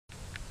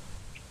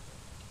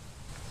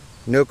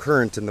No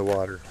current in the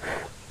water.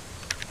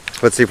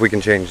 Let's see if we can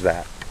change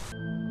that.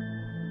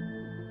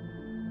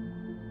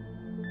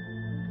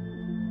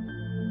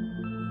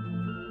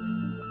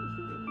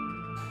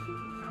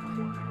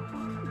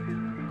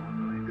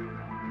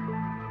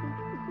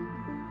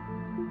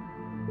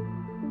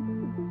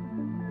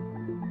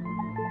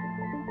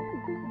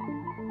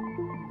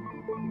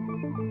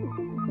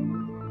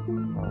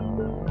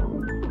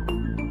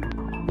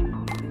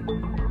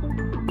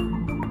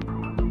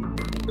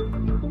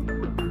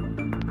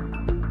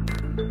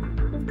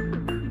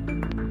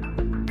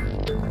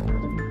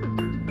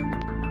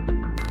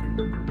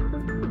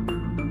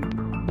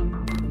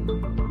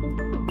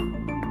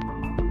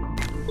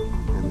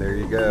 There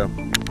you go.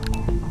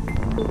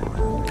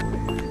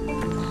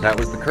 That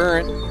was the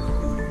current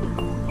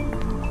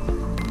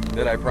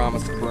that I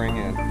promised to bring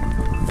in.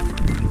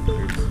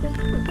 Oops.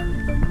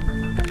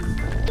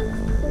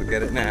 Look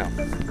at it now.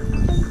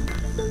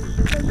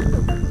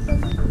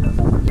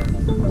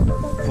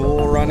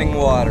 Full running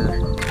water.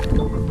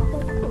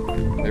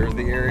 There's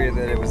the area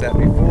that it was at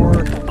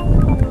before.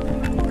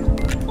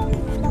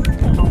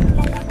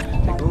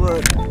 Take a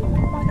look.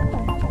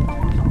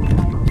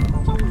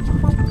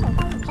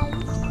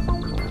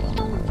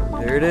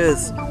 There it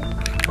is.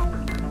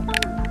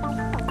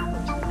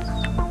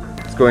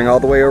 It's going all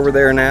the way over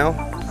there now,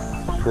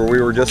 where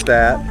we were just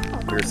at.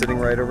 We were sitting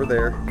right over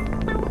there.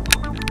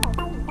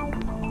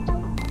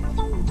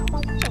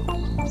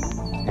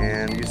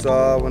 And you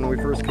saw when we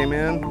first came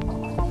in,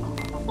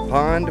 the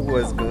pond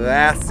was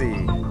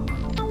glassy.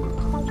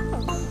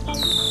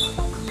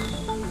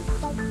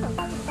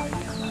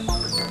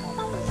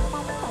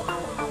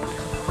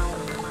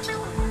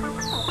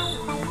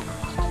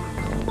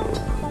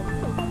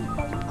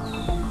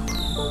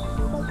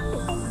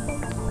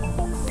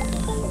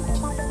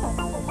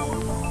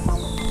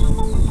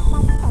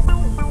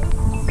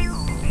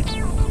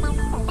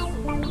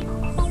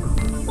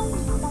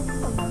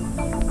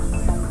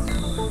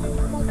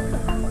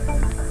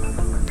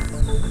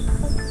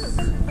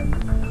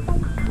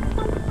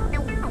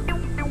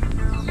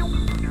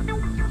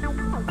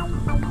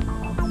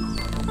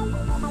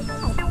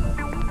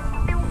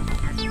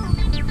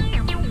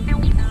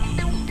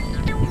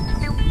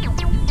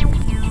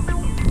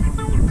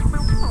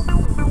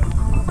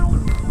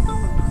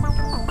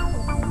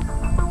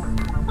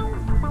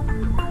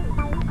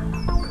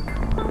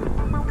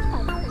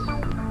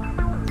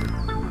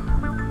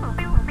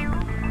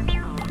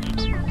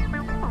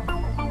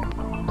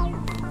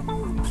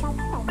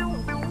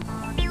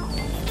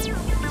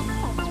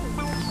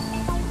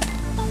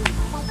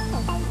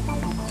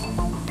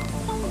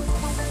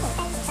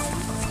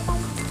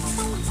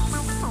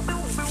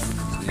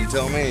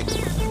 Tell me.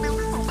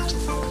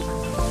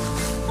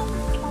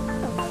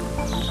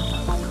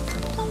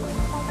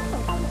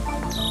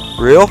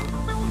 Real?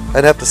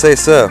 I'd have to say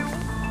so.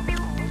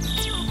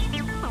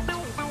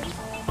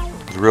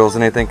 As real as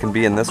anything can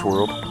be in this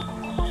world.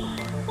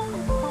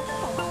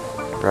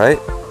 Right?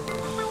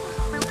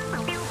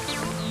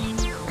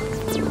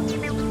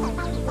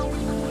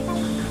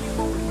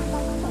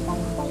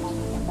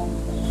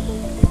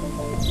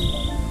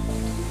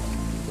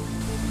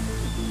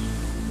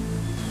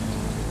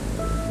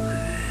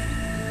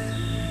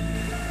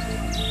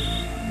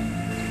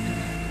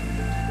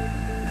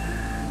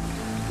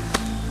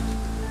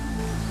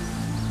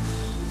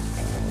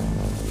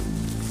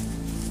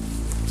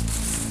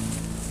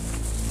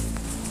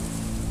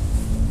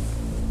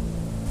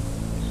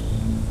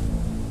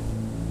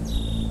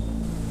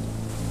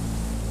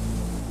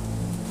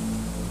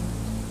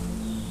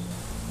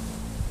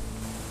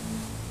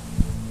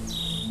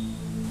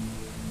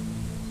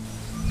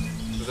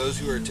 For those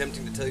who are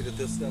attempting to tell you that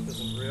this stuff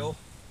isn't real,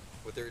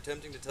 what they're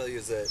attempting to tell you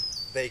is that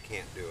they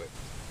can't do it.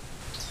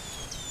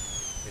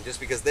 And just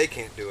because they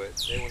can't do it,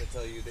 they want to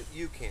tell you that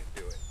you can't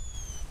do it.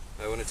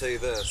 I want to tell you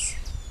this.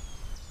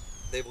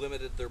 They've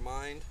limited their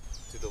mind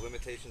to the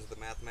limitations of the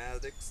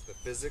mathematics, the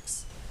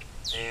physics,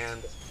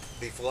 and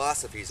the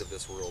philosophies of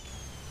this world.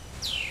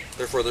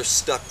 Therefore, they're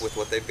stuck with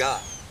what they've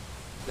got.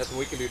 Nothing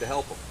we can do to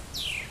help them.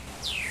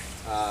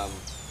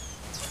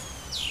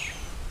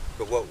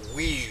 But what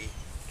we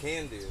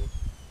can do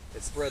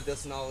is spread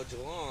this knowledge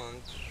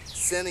along,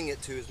 sending it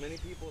to as many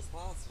people as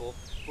possible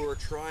who are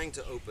trying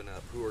to open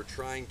up, who are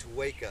trying to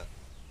wake up.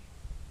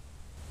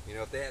 You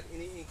know, if they have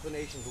any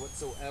inclinations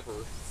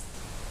whatsoever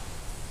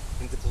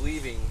into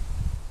believing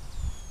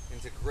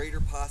into greater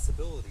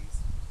possibilities,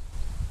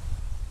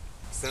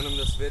 send them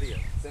this video,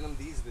 send them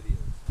these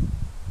videos.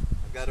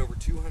 I've got over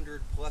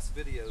 200 plus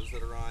videos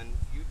that are on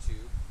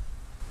YouTube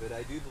that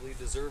I do believe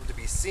deserve to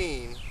be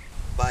seen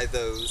by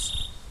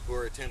those who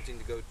are attempting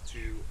to go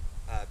to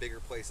bigger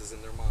places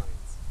in their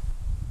minds.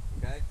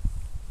 Okay?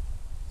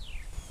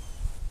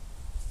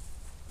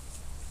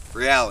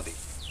 Reality.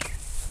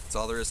 That's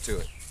all there is to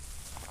it.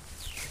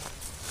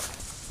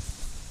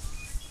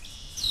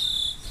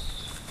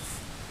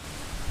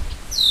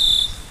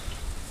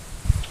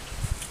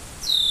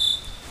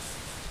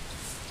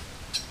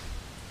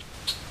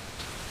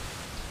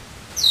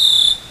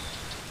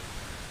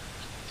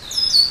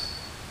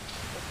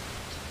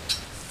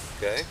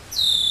 Okay.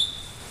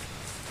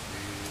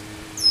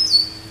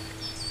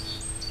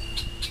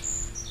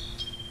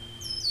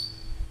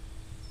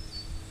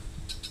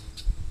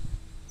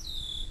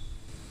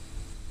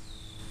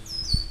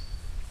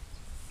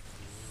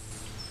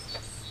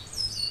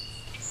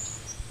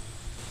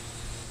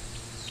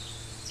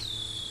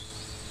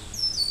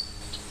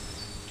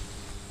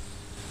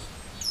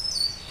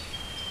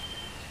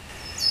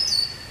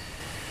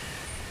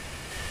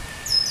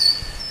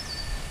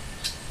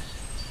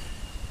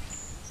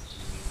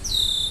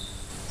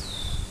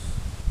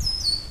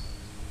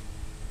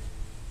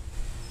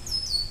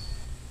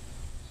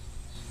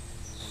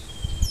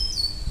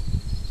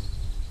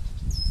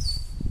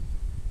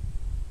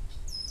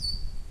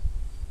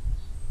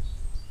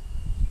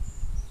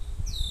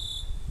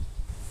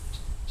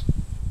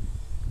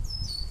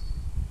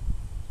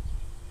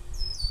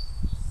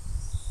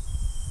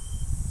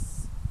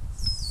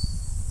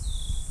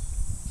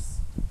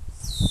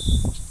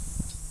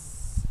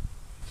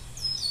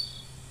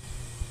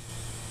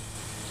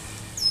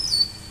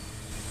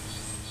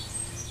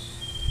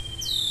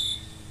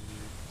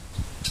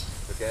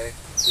 Okay,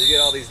 so you get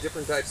all these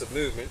different types of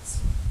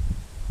movements.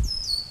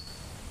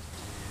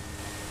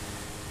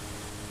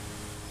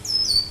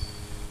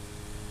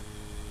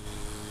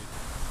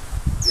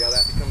 See how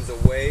that becomes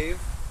a wave?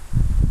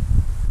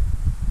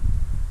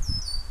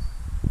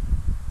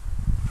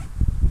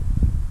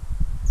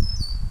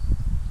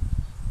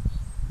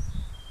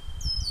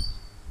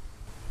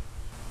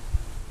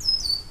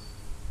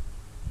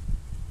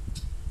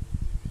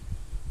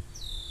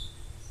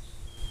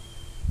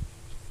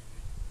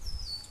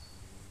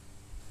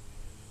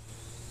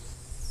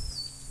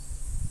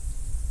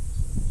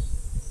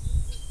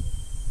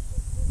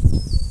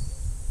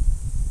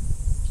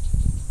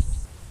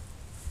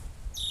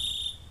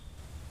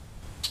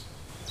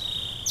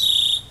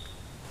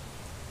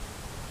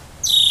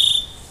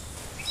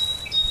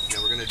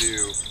 Now we're going to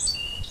do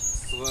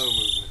slow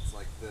movements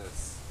like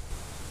this.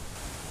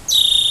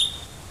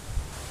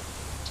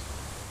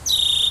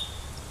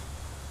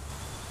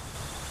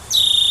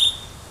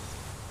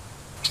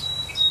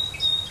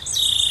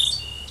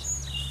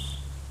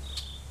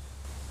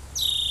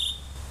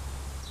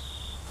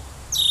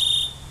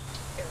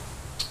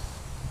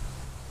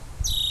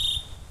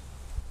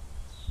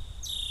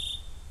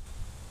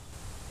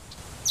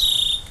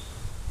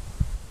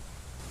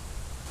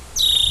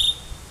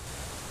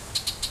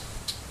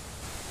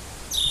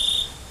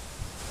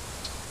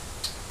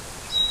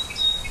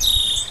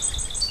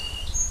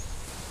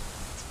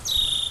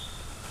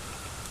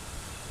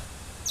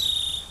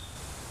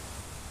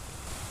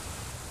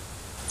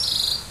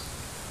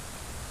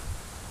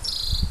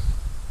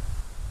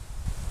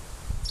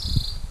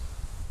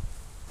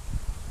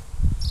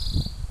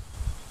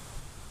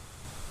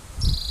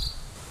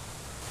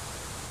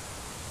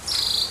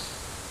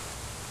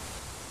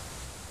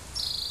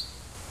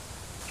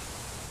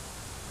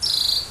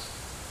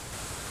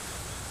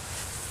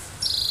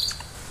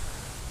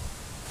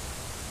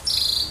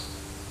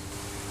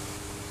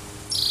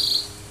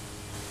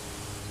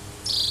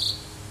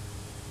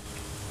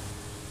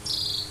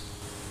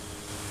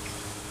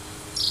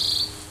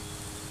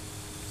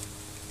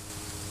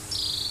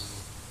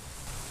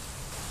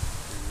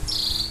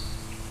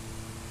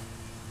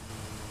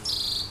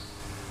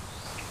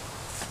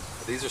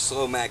 These are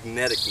slow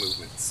magnetic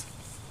movements.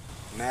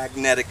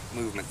 Magnetic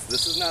movements.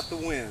 This is not the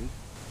wind,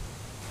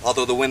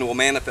 although the wind will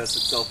manifest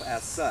itself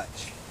as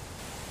such.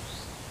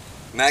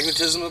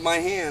 Magnetism of my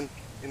hand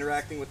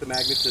interacting with the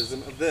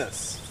magnetism of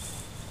this.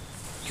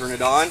 Turn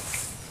it on,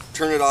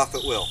 turn it off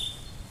at will.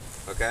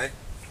 Okay?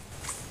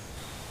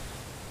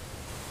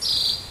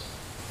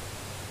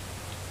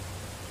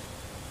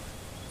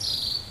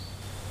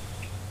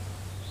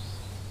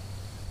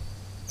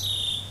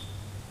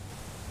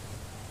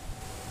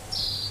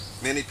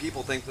 Many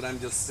people think that I'm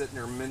just sitting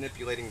there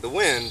manipulating the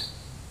wind.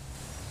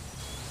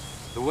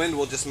 The wind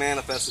will just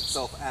manifest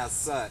itself as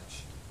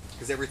such,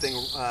 because everything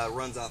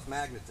runs off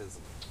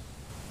magnetism.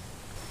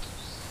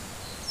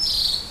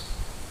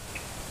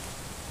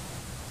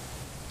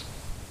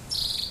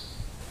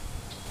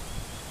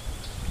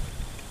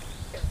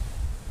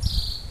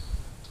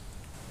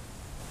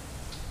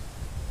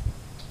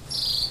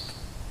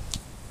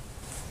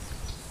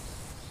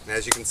 And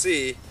as you can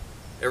see,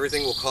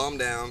 everything will calm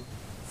down.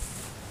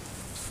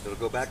 It'll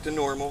go back to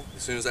normal.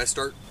 As soon as I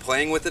start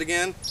playing with it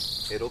again,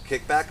 it'll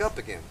kick back up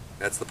again.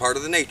 That's the part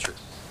of the nature,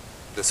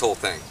 this whole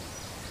thing.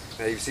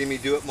 Now you've seen me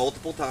do it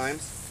multiple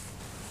times.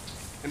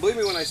 And believe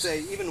me when I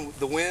say even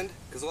the wind,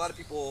 because a lot of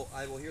people,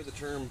 I will hear the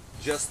term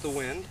just the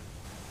wind.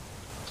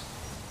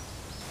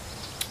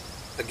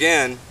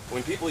 Again,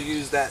 when people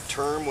use that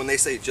term, when they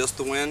say just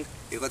the wind,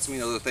 it lets me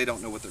know that they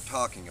don't know what they're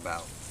talking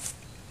about.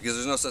 Because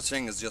there's no such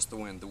thing as just the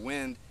wind. The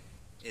wind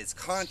is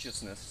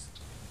consciousness,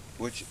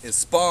 which is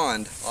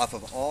spawned off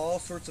of all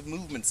sorts of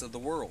movements of the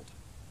world.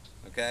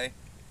 Okay?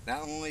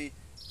 Not only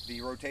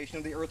the rotation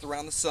of the earth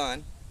around the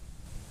sun,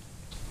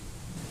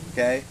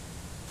 okay?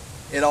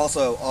 It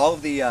also, all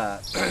of the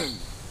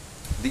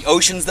the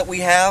oceans that we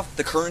have,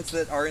 the currents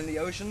that are in the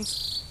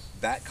oceans,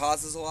 That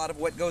causes a lot of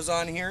what goes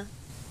on here.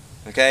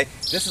 Okay?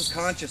 This is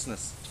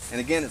consciousness. And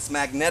again, it's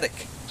magnetic.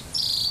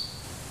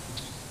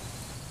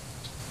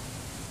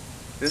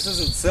 This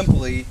isn't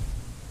simply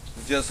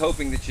just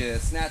hoping that you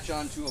snatch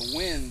onto a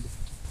wind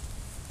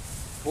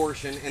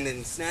portion and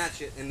then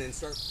snatch it and then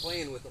start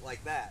playing with it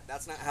like that.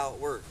 That's not how it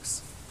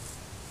works.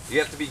 You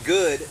have to be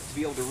good to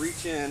be able to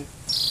reach in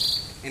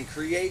and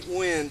create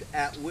wind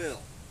at will.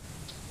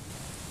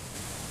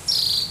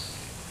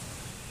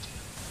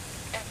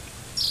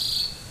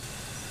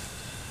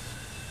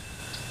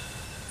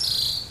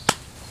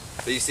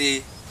 So you see,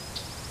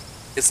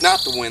 it's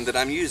not the wind that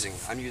I'm using.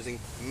 I'm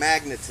using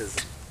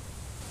magnetism.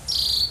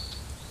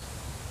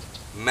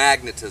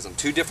 Magnetism.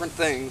 Two different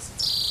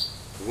things.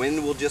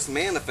 Wind will just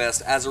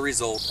manifest as a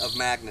result of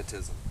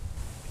magnetism.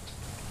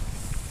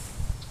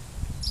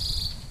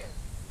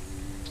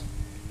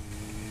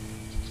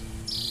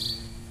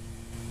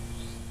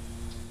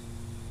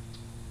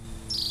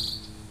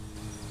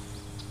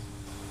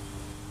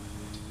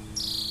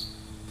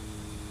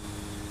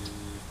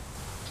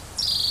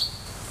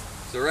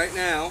 So right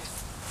now,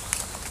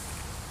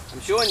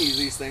 I'm showing you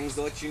these things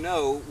to let you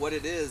know what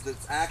it is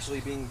that's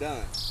actually being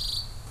done.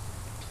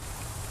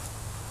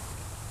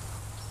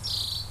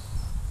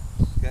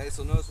 Okay,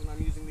 so notice when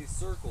I'm using these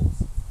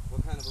circles,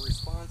 what kind of a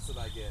response did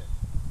I get?